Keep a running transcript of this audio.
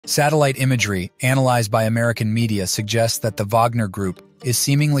Satellite imagery, analyzed by American media, suggests that the Wagner Group is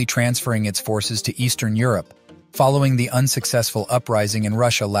seemingly transferring its forces to Eastern Europe, following the unsuccessful uprising in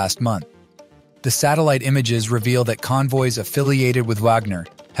Russia last month. The satellite images reveal that convoys affiliated with Wagner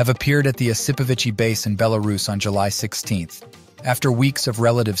have appeared at the Asipovichy base in Belarus on July 16th, after weeks of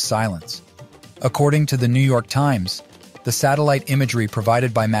relative silence. According to the New York Times, the satellite imagery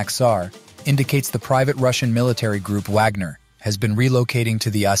provided by Maxar indicates the private Russian military group Wagner has been relocating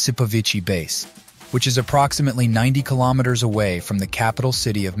to the Asipovichy base, which is approximately 90 kilometers away from the capital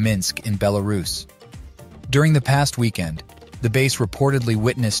city of Minsk in Belarus. During the past weekend, the base reportedly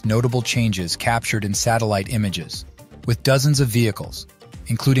witnessed notable changes captured in satellite images, with dozens of vehicles,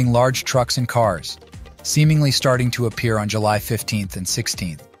 including large trucks and cars, seemingly starting to appear on July 15th and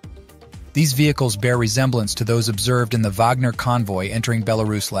 16th. These vehicles bear resemblance to those observed in the Wagner convoy entering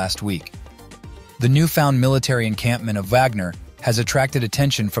Belarus last week. The newfound military encampment of Wagner has attracted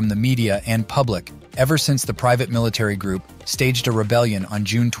attention from the media and public ever since the private military group staged a rebellion on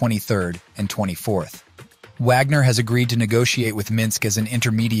June 23rd and 24th. Wagner has agreed to negotiate with Minsk as an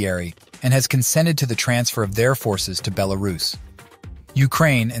intermediary and has consented to the transfer of their forces to Belarus.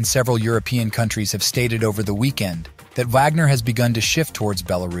 Ukraine and several European countries have stated over the weekend that Wagner has begun to shift towards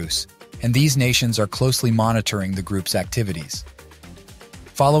Belarus, and these nations are closely monitoring the group's activities.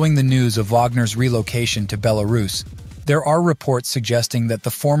 Following the news of Wagner's relocation to Belarus, there are reports suggesting that the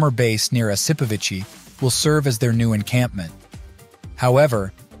former base near Asipovichy will serve as their new encampment.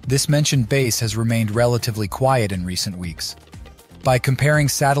 However, this mentioned base has remained relatively quiet in recent weeks. By comparing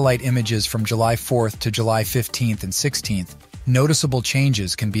satellite images from July 4th to July 15th and 16th, noticeable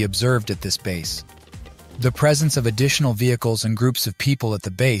changes can be observed at this base. The presence of additional vehicles and groups of people at the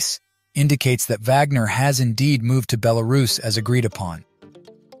base indicates that Wagner has indeed moved to Belarus as agreed upon.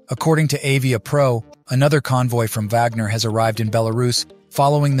 According to Avia Pro, another convoy from Wagner has arrived in Belarus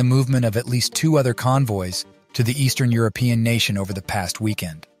following the movement of at least 2 other convoys to the Eastern European nation over the past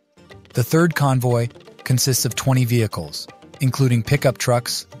weekend. The third convoy consists of 20 vehicles, including pickup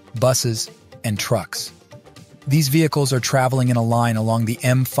trucks, buses, and trucks. These vehicles are traveling in a line along the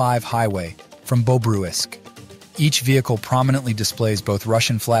M5 highway from Bobruisk. Each vehicle prominently displays both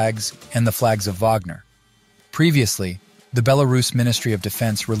Russian flags and the flags of Wagner. Previously, the Belarus Ministry of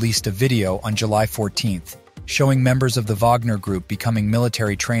Defense released a video on July 14th showing members of the Wagner Group becoming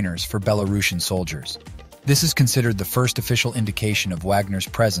military trainers for Belarusian soldiers. This is considered the first official indication of Wagner's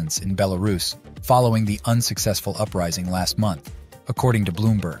presence in Belarus following the unsuccessful uprising last month, according to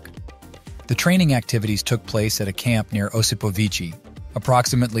Bloomberg. The training activities took place at a camp near Asipovichy,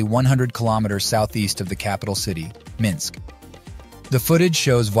 approximately 100 kilometers southeast of the capital city, Minsk. The footage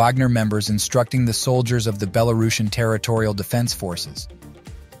shows Wagner members instructing the soldiers of the Belarusian Territorial Defense Forces.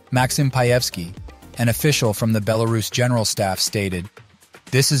 Maxim Paevsky, an official from the Belarus General Staff, stated,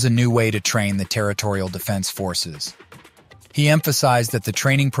 "This is a new way to train the Territorial Defense Forces." He emphasized that the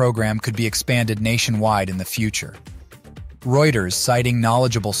training program could be expanded nationwide in the future. Reuters, citing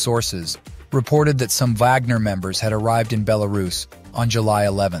knowledgeable sources, reported that some Wagner members had arrived in Belarus on July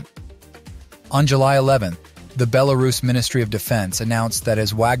 11th. On July 11th, the Belarus Ministry of Defense announced that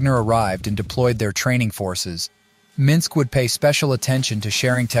as Wagner arrived and deployed their training forces, Minsk would pay special attention to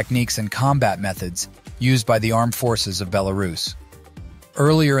sharing techniques and combat methods used by the armed forces of Belarus.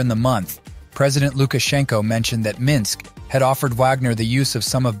 Earlier in the month, President Lukashenko mentioned that Minsk had offered Wagner the use of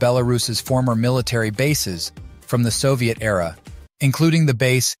some of Belarus's former military bases from the Soviet era, including the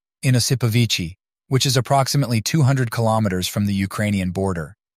base in Asipovichy, which is approximately 200 kilometers from the Ukrainian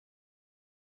border.